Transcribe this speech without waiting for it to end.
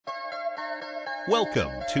Welcome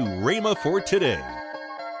to Rhema for Today.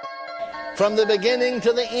 From the beginning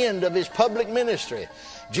to the end of his public ministry,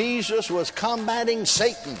 Jesus was combating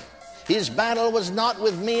Satan. His battle was not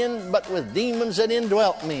with men, but with demons that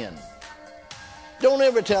indwelt men. Don't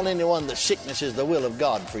ever tell anyone that sickness is the will of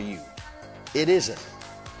God for you. It isn't.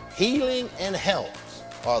 Healing and health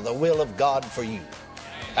are the will of God for you.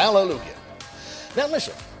 Hallelujah. Now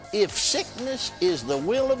listen, if sickness is the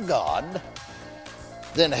will of God,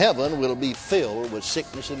 then heaven will be filled with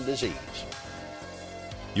sickness and disease.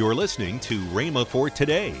 You're listening to Rhema for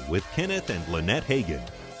Today with Kenneth and Lynette Hagin.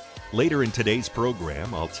 Later in today's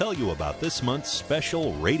program, I'll tell you about this month's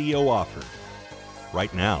special radio offer.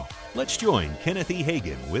 Right now, let's join Kenneth E.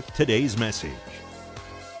 Hagin with today's message.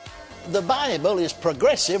 The Bible is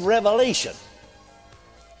progressive revelation.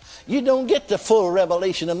 You don't get the full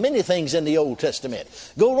revelation of many things in the Old Testament.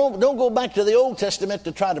 Don't go back to the Old Testament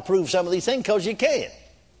to try to prove some of these things, because you can't.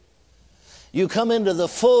 You come into the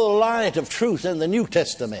full light of truth in the New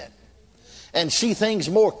Testament and see things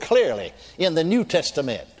more clearly in the New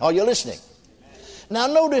Testament. Are you listening? Now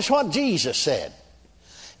notice what Jesus said.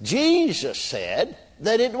 Jesus said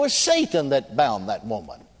that it was Satan that bound that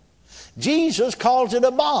woman. Jesus calls it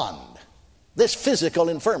a bond, this physical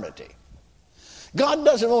infirmity. God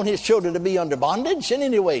doesn't want his children to be under bondage in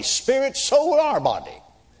any way, spirit, soul, or body.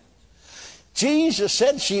 Jesus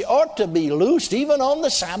said she ought to be loosed even on the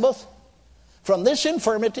Sabbath from this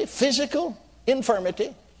infirmity, physical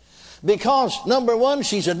infirmity, because number one,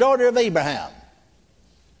 she's a daughter of Abraham.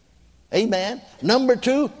 Amen. Number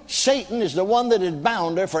two, Satan is the one that had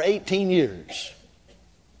bound her for 18 years.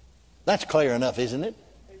 That's clear enough, isn't it?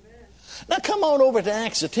 Amen. Now come on over to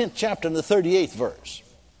Acts the 10th chapter and the 38th verse.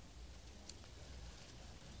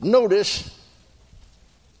 Notice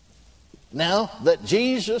now that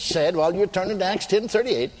Jesus said, while you're turning to Acts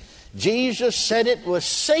 10:38, Jesus said it was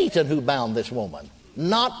Satan who bound this woman,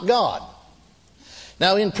 not God.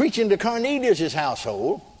 Now in preaching to Cornelius'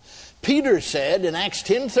 household, Peter said in Acts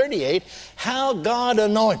 10:38 how God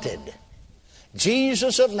anointed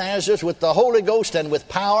Jesus of Nazareth with the Holy Ghost and with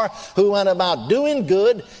power, who went about doing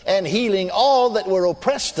good and healing all that were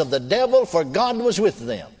oppressed of the devil, for God was with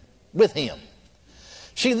him.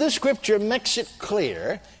 See, this scripture makes it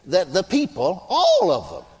clear that the people, all of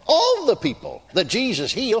them, all the people that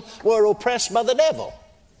Jesus healed were oppressed by the devil.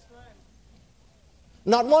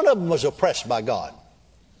 Not one of them was oppressed by God.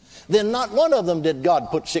 Then not one of them did God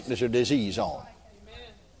put sickness or disease on.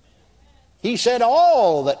 He said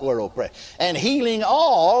all that were oppressed, and healing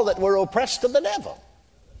all that were oppressed of the devil.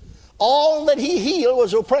 All that he healed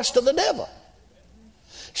was oppressed of the devil.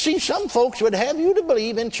 See, some folks would have you to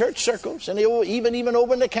believe in church circles, and even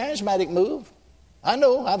over in the charismatic move. I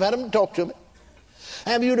know, I've had them talk to me.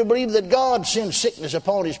 Have you to believe that God sends sickness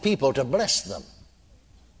upon his people to bless them,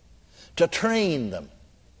 to train them,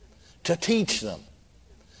 to teach them,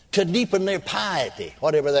 to deepen their piety,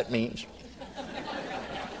 whatever that means.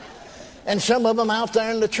 And some of them out there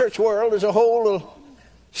in the church world as a whole will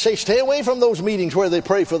say, stay away from those meetings where they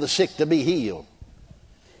pray for the sick to be healed.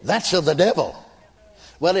 That's of the devil.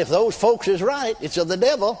 Well, if those folks is right, it's of the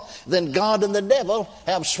devil, then God and the devil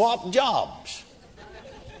have swapped jobs.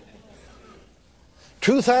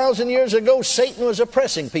 2,000 years ago, Satan was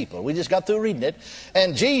oppressing people. We just got through reading it.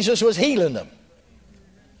 And Jesus was healing them.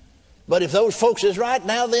 But if those folks is right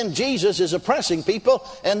now, then Jesus is oppressing people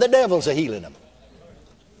and the devil's a healing them.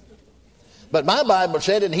 But my Bible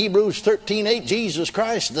said in Hebrews 13:8, Jesus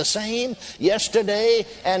Christ the same yesterday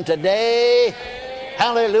and today,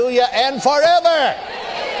 hallelujah, and forever.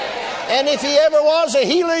 And if he ever was a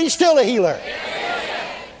healer, he's still a healer.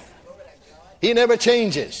 He never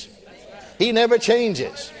changes. He never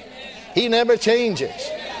changes. He never changes.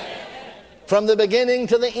 From the beginning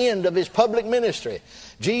to the end of his public ministry,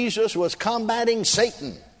 Jesus was combating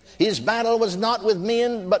Satan. His battle was not with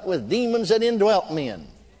men, but with demons that indwelt men.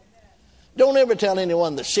 Don't ever tell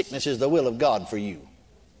anyone that sickness is the will of God for you.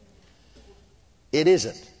 It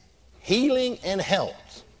isn't. Healing and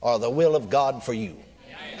health are the will of God for you.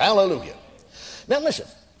 Hallelujah. Now listen,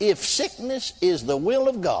 if sickness is the will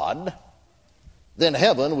of God, then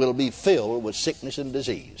heaven will be filled with sickness and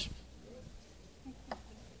disease.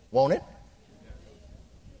 Won't it?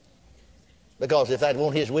 Because if that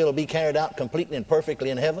won't his will be carried out completely and perfectly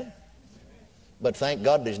in heaven. But thank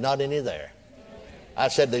God there's not any there. I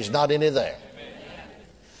said there's not any there.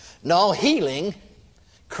 No, healing,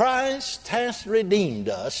 Christ hath redeemed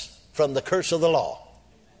us from the curse of the law.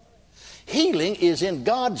 Healing is in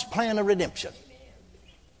God's plan of redemption.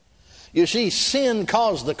 You see, sin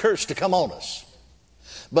caused the curse to come on us.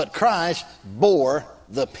 But Christ bore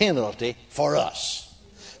the penalty for us.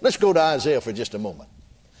 Let's go to Isaiah for just a moment.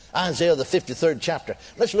 Isaiah, the 53rd chapter.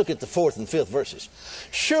 Let's look at the 4th and 5th verses.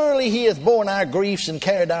 Surely he hath borne our griefs and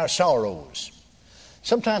carried our sorrows.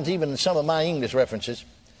 Sometimes even in some of my English references,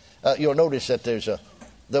 you'll notice that there's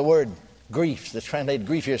the word grief that's translated,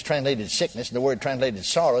 grief here is translated sickness, and the word translated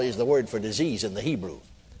sorrow is the word for disease in the Hebrew.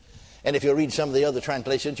 And if you read some of the other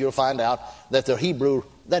translations, you'll find out that the Hebrew,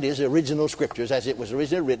 that is, the original scriptures, as it was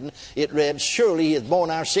originally written, it read, surely he hath borne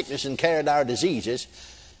our sickness and carried our diseases.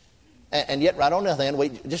 And yet, right on the other hand,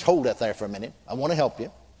 wait, just hold that there for a minute. I want to help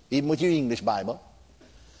you, even with your English Bible.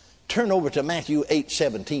 Turn over to Matthew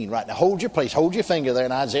 8:17 right now. Hold your place. Hold your finger there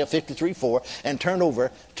in Isaiah 53:4 and turn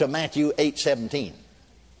over to Matthew 8:17.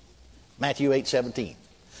 Matthew 8:17.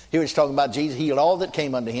 Here it's talking about Jesus healed all that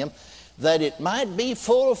came unto him, that it might be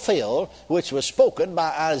fulfilled which was spoken by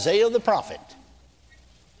Isaiah the prophet,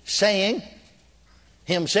 saying,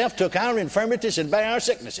 himself took our infirmities and bare our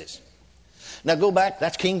sicknesses. Now go back,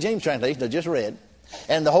 that's King James translation I just read.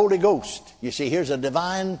 And the Holy Ghost, you see, here's a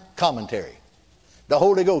divine commentary. The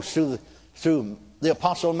Holy Ghost through the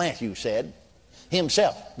Apostle Matthew said,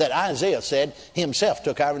 himself, that Isaiah said, himself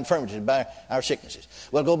took our infirmities and bare our sicknesses.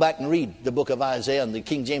 Well, go back and read the book of Isaiah in the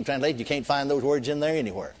King James translation. You can't find those words in there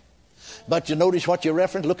anywhere. But you notice what you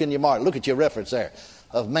reference? Look in your mark. Look at your reference there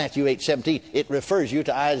of Matthew 8:17. It refers you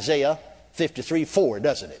to Isaiah 53:4,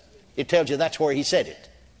 doesn't it? It tells you that's where he said it.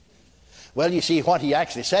 Well, you see, what he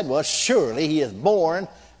actually said was, surely he hath borne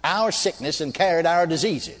our sickness and carried our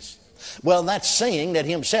diseases. Well, that's saying that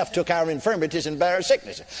himself took our infirmities and bare our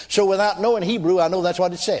sicknesses. So without knowing Hebrew, I know that's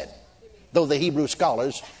what it said. Though the Hebrew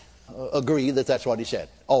scholars agree that that's what he said.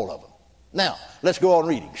 All of them. Now, let's go on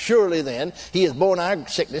reading. Surely then, he hath borne our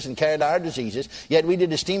sickness and carried our diseases, yet we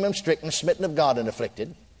did esteem him stricken, smitten of God, and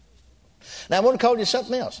afflicted. Now, I want to call you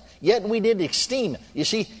something else. Yet we did esteem. You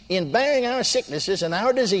see, in bearing our sicknesses and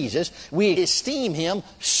our diseases, we esteem him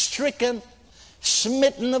stricken,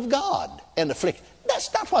 smitten of God, and afflicted.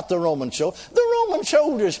 That's not what the Romans showed. The Roman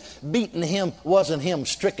soldiers beating him wasn't him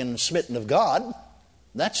stricken, smitten of God.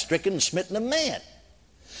 That's stricken, smitten of man.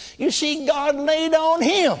 You see, God laid on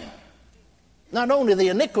him not only the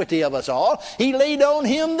iniquity of us all, he laid on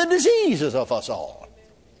him the diseases of us all.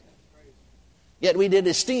 Yet we did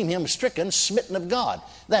esteem him stricken, smitten of God.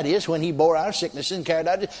 That is, when he bore our sickness and carried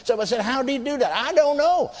our disease. Somebody said, how did he do that? I don't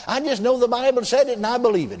know. I just know the Bible said it and I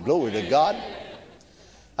believe it. Glory to God.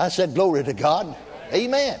 I said, glory to God.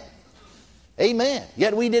 Amen. Amen.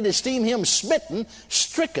 Yet we did esteem him smitten,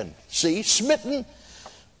 stricken. See, smitten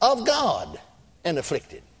of God and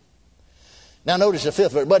afflicted. Now notice the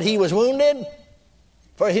 5th verse. But he was wounded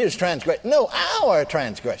for his transgression. No, our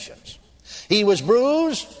transgressions. He was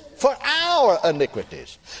bruised for our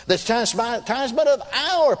iniquities. The chastisement of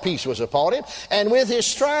our peace was upon him, and with his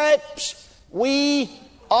stripes we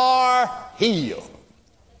are healed.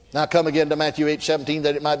 Now come again to Matthew 8:17,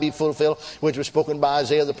 that it might be fulfilled, which was spoken by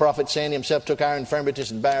Isaiah the prophet, saying, himself took our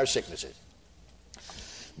infirmities and bare our sicknesses.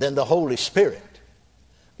 Then the Holy Spirit,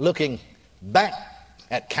 looking back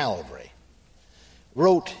at Calvary,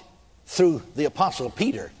 wrote through the Apostle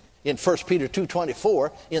Peter in 1 Peter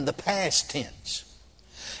 2:24 in the past tense,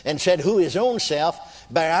 and said, who his own self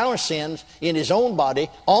bare our sins in his own body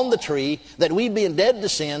on the tree, that we being dead to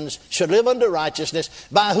sins should live unto righteousness,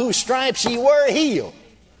 by whose stripes ye were healed.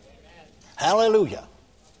 Hallelujah.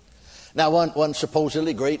 Now one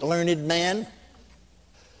supposedly great learned man,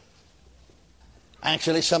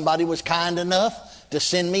 actually somebody was kind enough to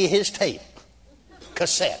send me his tape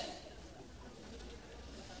cassette.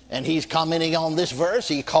 And he's commenting on this verse.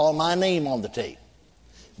 He called my name on the tape.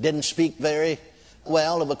 Didn't speak very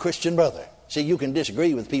well of a Christian brother. See, you can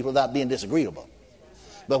disagree with people without being disagreeable.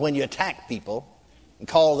 But when you attack people and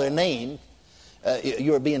call their name,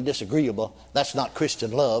 you're being disagreeable. That's not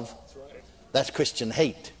Christian love. That's Christian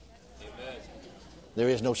hate. There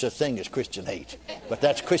is no such thing as Christian hate. But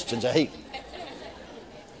that's Christians a hate.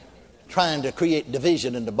 Trying to create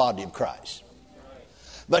division in the body of Christ.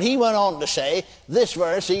 But he went on to say, this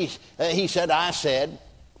verse, he said, I said,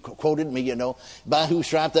 quoted me, by whose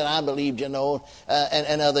stripe that I believed, and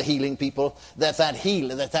other healing people,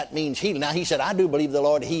 that means healing. Now he said, I do believe the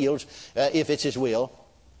Lord heals if it's his will.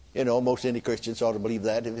 Most any Christians ought to believe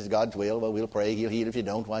that. If it's God's will, well, we'll pray he'll heal. If you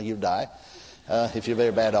don't, well, you'll die. If you're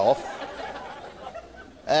very bad off.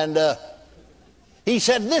 And he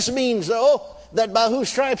said, this means, though, that by whose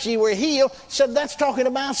stripes ye were healed, said that's talking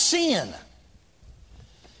about sin.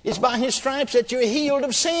 It's by his stripes that you're healed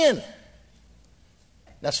of sin.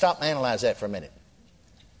 Now stop and analyze that for a minute.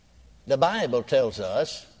 The Bible tells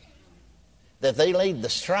us that they laid the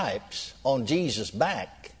stripes on Jesus'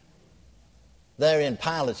 back there in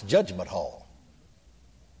Pilate's judgment hall.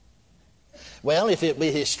 Well, if it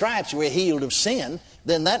be his stripes we're healed of sin,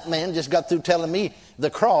 then that man just got through telling me the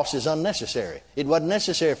cross is unnecessary. It wasn't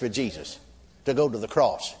necessary for Jesus to go to the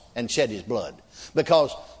cross and shed his blood,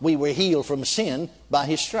 because we were healed from sin by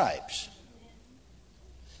his stripes.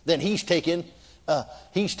 Then he's taken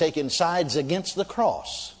sides against the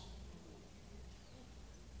cross.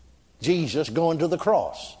 Jesus going to the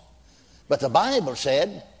cross. But the Bible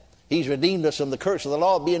said he's redeemed us from the curse of the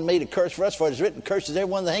law, being made a curse for us, for it is written, cursed is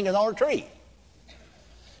everyone that hangeth on a tree.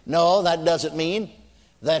 No, that doesn't mean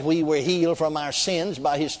that we were healed from our sins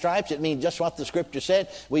by his stripes. It means just what the Scripture said.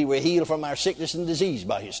 We were healed from our sickness and disease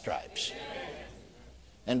by his stripes.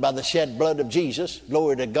 And by the shed blood of Jesus,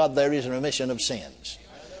 glory to God, there is a remission of sins.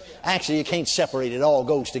 Actually, you can't separate it. It all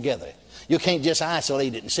goes together. You can't just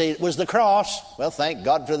isolate it and say it was the cross. Well, thank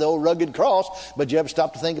God for the old rugged cross. But you ever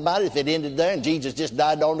stop to think about it? If it ended there and Jesus just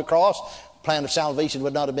died on the cross, the plan of salvation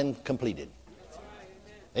would not have been completed.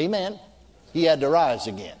 Amen. He had to rise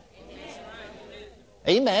again.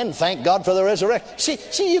 Amen. Thank God for the resurrection.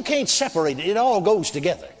 See, you can't separate it. It all goes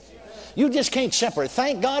together. You just can't separate.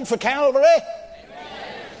 Thank God for Calvary.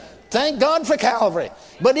 Thank God for Calvary.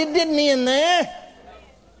 But it didn't end there.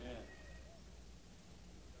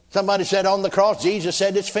 Somebody said on the cross, Jesus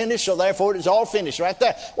said it's finished, so therefore it's all finished right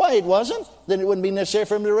there. Why, it wasn't. Then it wouldn't be necessary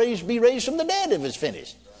for him to be raised from the dead if it's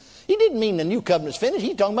finished. He didn't mean the new covenant's finished.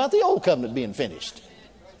 He's talking about the old covenant being finished.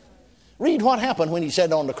 Read what happened when he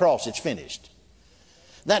said on the cross it's finished.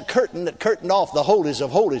 That curtain that curtained off the holies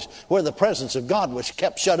of holies, where the presence of God was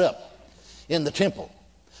kept shut up in the temple.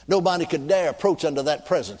 Nobody could dare approach unto that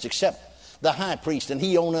presence except the high priest, and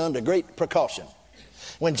he only under great precaution.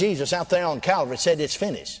 When Jesus out there on Calvary said it's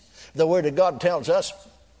finished, the Word of God tells us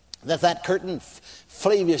that curtain,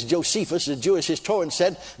 Flavius Josephus, the Jewish historian,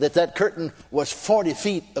 said that curtain was 40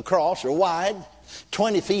 feet across or wide,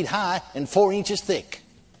 20 feet high, and 4 inches thick.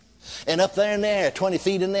 And up there in the air, 20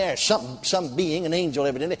 feet in the air, some being, an angel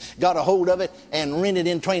evidently, got a hold of it and rent it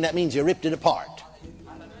in twain. That means you ripped it apart.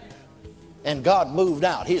 And God moved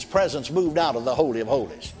out. His presence moved out of the Holy of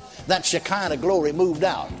Holies. That Shekinah glory moved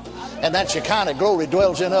out. And that Shekinah glory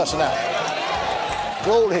dwells in us now.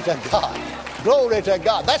 Glory to God. Glory to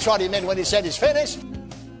God. That's what he meant when he said it's finished.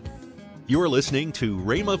 You're listening to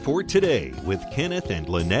Rhema for Today with Kenneth and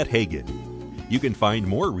Lynette Hagin. You can find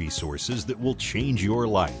more resources that will change your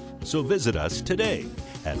life. So visit us today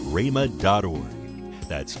at rhema.org.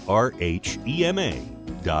 That's RHEMA.org.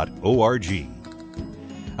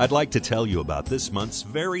 I'd like to tell you about this month's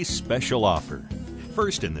very special offer.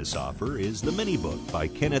 First in this offer is the mini book by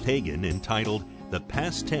Kenneth Hagin entitled The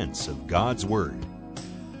Past Tense of God's Word.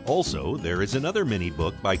 Also, there is another mini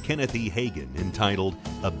book by Kenneth E. Hagin entitled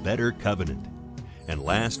A Better Covenant. And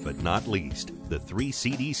last but not least, the 3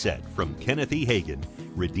 CD set from Kenneth E. Hagin,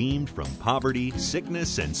 Redeemed from Poverty,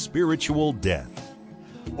 Sickness, and Spiritual Death.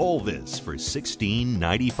 All this for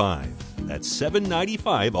 $16.95. That's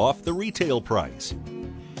 $7.95 off the retail price.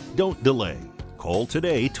 Don't delay. Call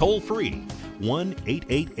today toll-free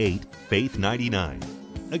 1-888-FAITH-99.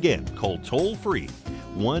 Again, call toll-free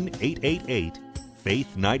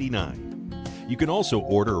 1-888-FAITH-99. You can also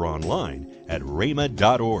order online at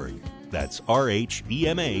rhema.org. That's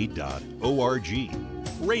RHEMA.org.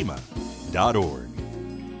 rhema.org.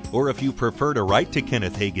 Or if you prefer to write to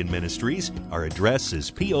Kenneth Hagin Ministries, our address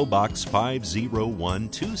is P.O. Box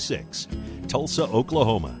 50126, Tulsa,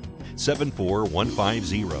 Oklahoma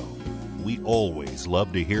 74150. We always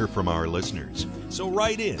love to hear from our listeners, so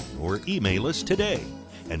write in or email us today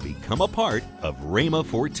and become a part of Rhema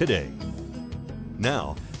for Today.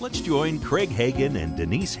 Now, let's join Craig Hagin and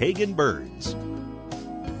Denise Hagin Burns.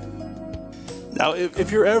 Now,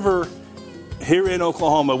 if you're ever here in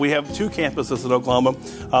Oklahoma, we have 2 campuses in Oklahoma.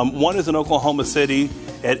 One is in Oklahoma City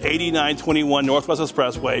at 8921 Northwest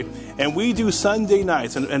Expressway, and we do Sunday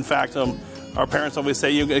nights. And in fact, our parents always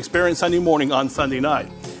say you can experience Sunday morning on Sunday night.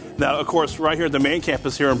 Now, of course, right here at the main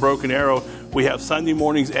campus here in Broken Arrow, we have Sunday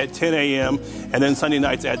mornings at 10 a.m. and then Sunday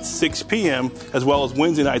nights at 6 p.m., as well as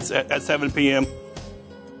Wednesday nights at 7 p.m.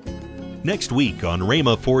 Next week on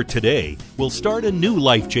Rhema for Today, we'll start a new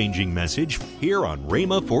life-changing message here on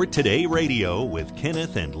Rhema for Today Radio with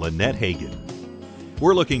Kenneth and Lynette Hagin.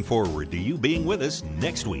 We're looking forward to you being with us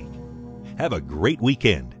next week. Have a great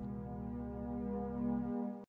weekend.